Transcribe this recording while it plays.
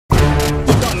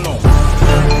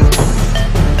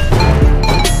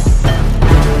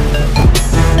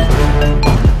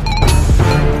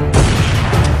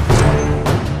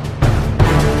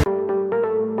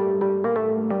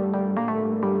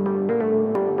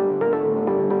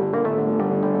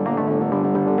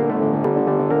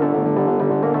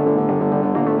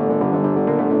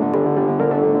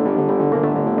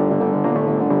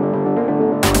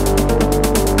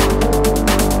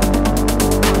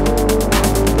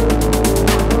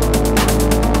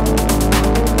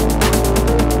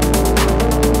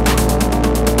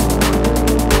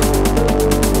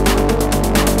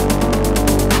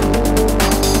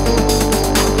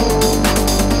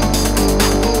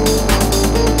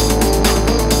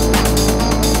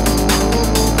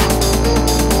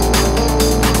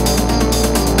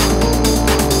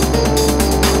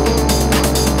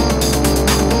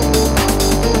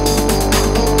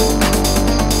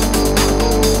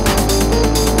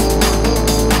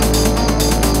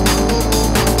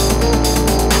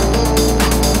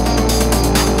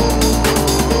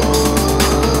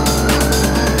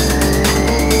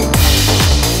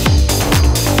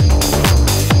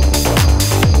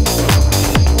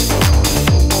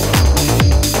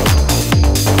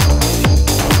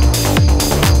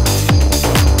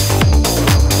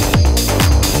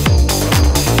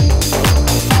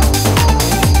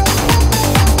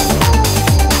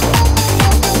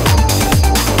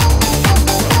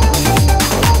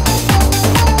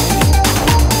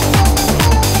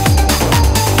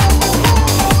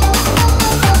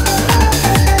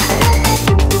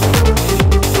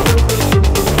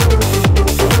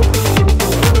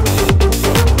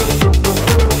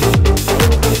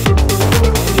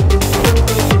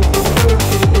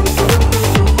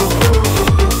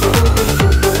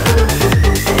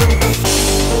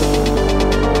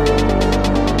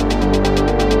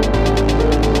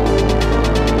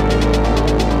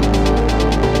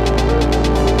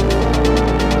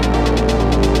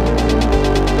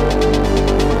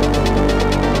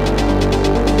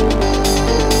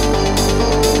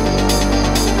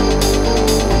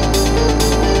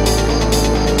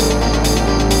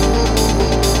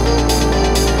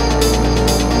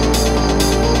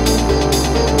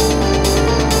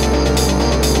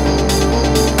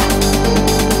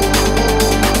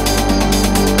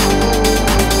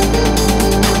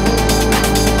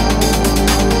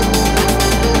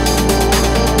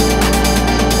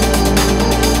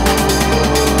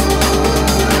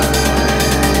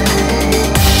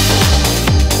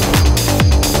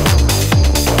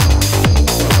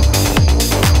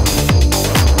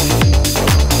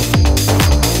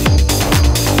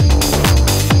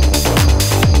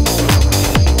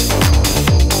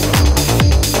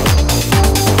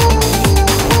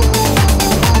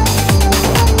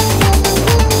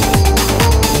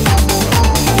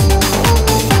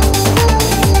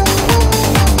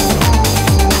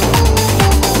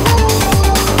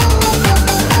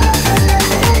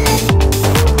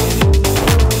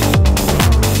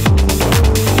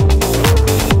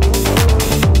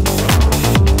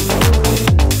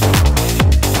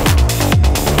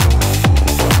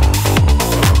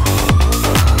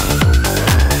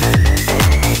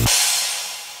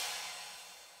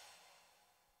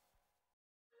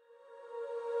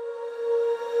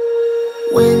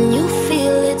When you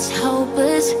feel it's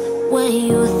hopeless, when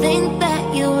you think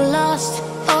that you lost,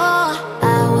 oh,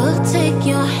 I will take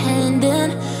your hand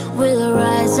and we'll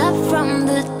rise up from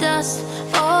the dust.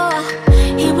 Oh,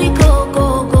 here we go,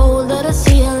 go, go, let us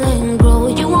heal and grow.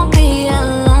 You won't be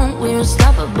alone, we're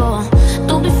unstoppable.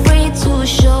 Don't be afraid to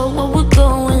show what we're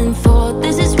going for.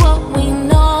 This is what we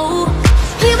know.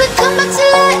 Here we come back to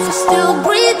life, we're still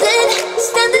breathing.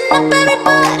 Standing up,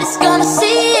 everybody's gonna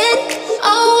see it.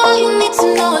 Oh, all you need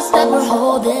to know is that we're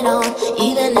holding on.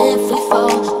 Even if we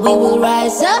fall, we will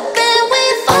rise up and we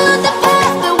follow the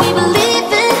path that we believe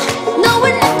in. No,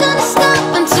 we're not gonna stop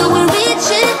until we reach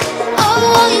it.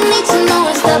 Oh, all you need to know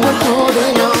is that we're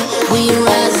holding on. We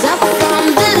rise up from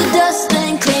the dust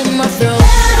and claim our throne.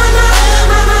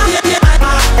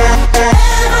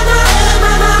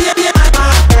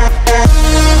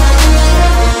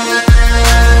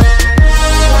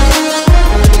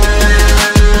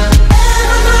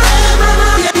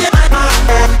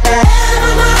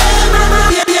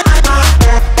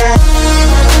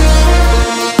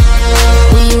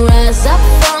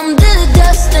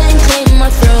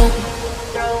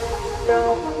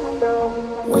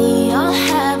 We all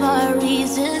have our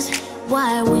reasons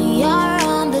why we are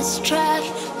on this track.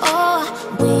 Oh,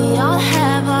 we all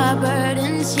have our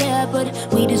burdens, yeah, but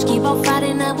we just keep on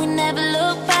fighting and we never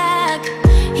look back.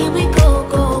 Here we go,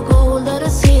 go, go, let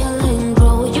us heal and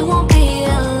grow. You won't be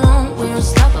alone, we're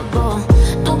unstoppable.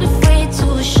 Don't be afraid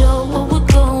to show what we're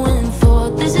going for.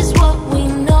 This is what we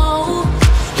know.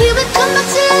 Here we come back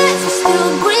to life, we're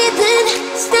still breathing.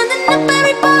 Standing up,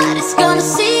 everybody's gonna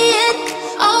see it.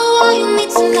 Oh, all you need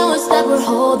to know is that we're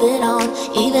holding on.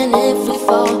 Even if we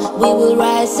fall, we will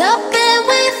rise up and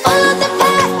we follow the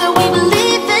path that we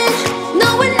believe in.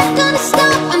 No, we're not gonna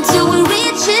stop until we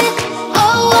reach it.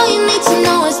 Oh, all you need to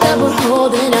know is that we're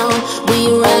holding on. We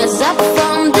rise up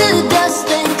from the dust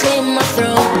and claim our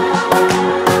throne.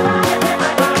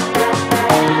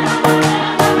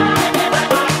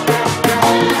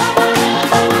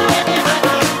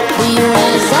 We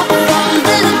rise up from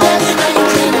the dust and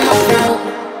claim our throne.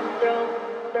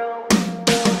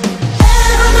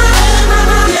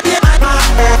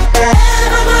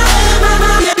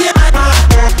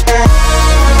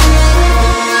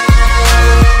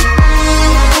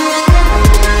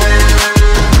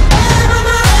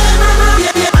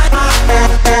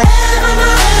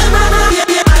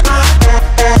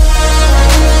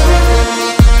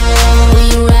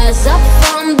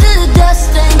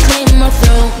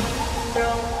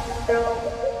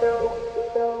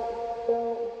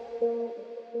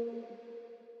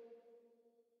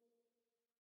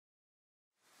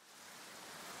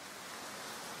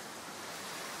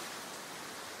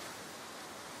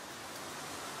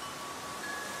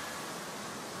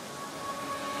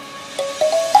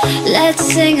 Let's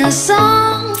sing a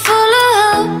song full of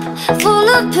hope, full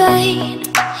of pain.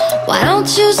 Why don't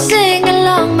you sing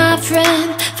along, my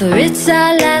friend? For it's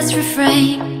our last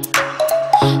refrain.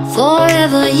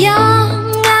 Forever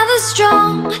young, ever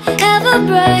strong, ever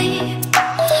brave.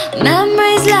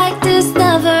 Memories like this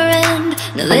never end.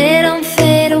 No, they don't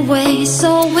fade away.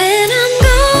 So when I'm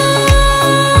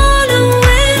gone, oh,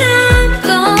 when I'm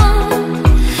gone,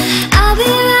 I'll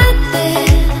be right there,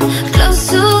 close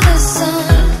to the sun.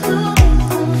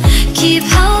 Keep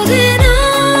holding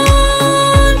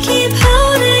on, keep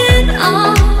holding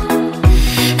on,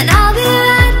 and I'll be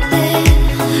right there,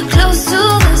 close to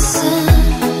the sun,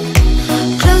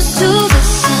 close to the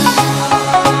sun.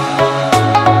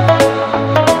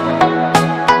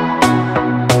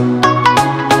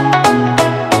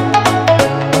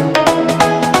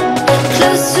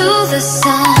 Close to the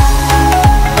sun.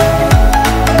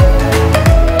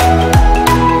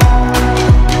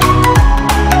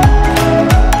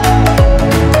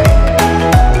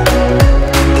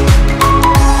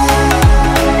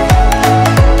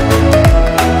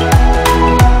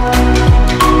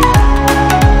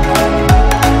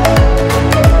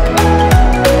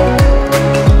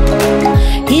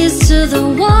 Here's to the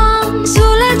ones who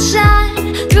let shine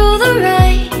through the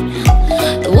rain,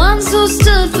 the ones who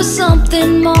stood for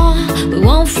something more. We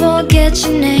won't forget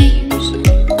your names.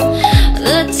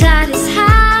 The tide is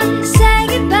high, say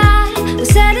goodbye, we're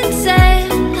setting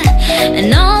sail,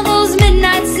 and all those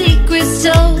midnight secrets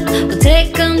told, we'll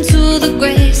take them to the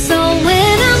grave. So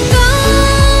when I'm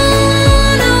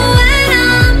gone, oh, when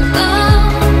I'm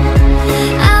gone,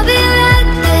 I'll be right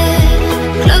there,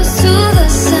 close to the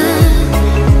sun.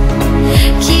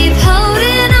 Keep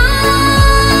holding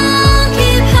on,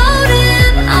 keep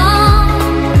holding on,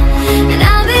 and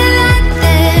I'll be right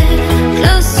there,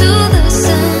 close to the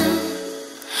sun,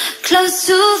 close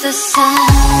to the sun.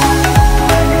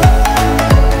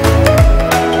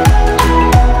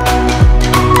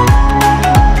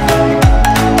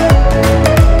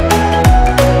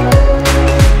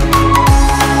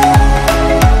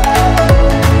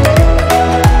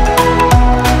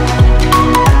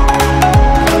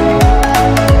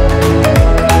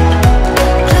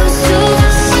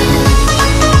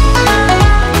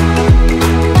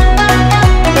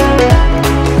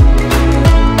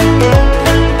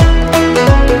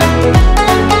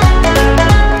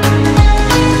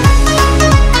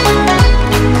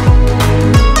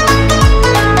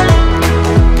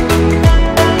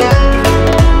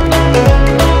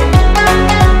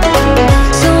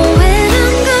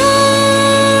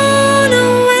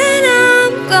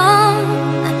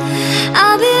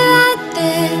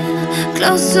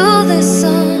 close to the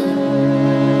sun.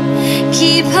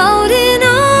 Keep holding